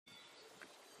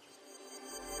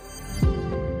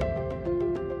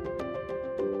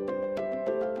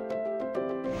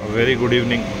Very good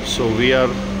evening. So we are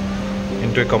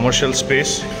into a commercial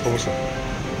space.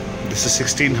 This is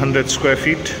 1600 square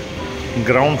feet,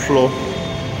 ground floor,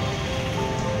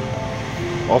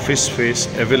 office space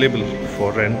available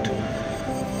for rent.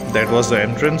 That was the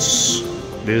entrance.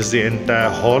 This is the entire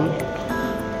hall,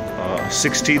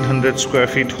 1600 square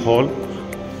feet hall.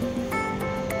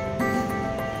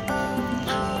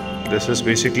 This is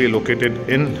basically located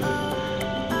in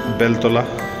Beltola.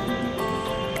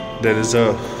 There is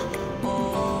a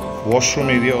washroom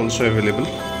area also available,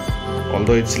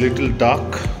 although it's little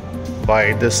dark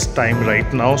by this time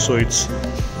right now,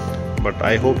 but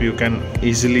I hope you can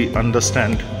easily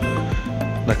understand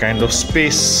the kind of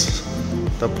space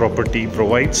the property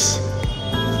provides.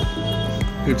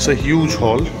 It's a huge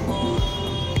hall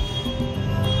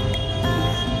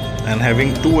and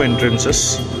having two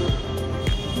entrances.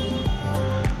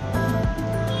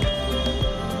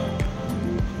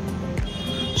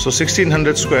 So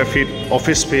 1600 square feet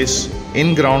office space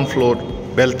in ground floor,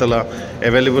 Beltola,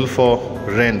 available for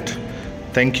rent.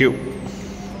 Thank you.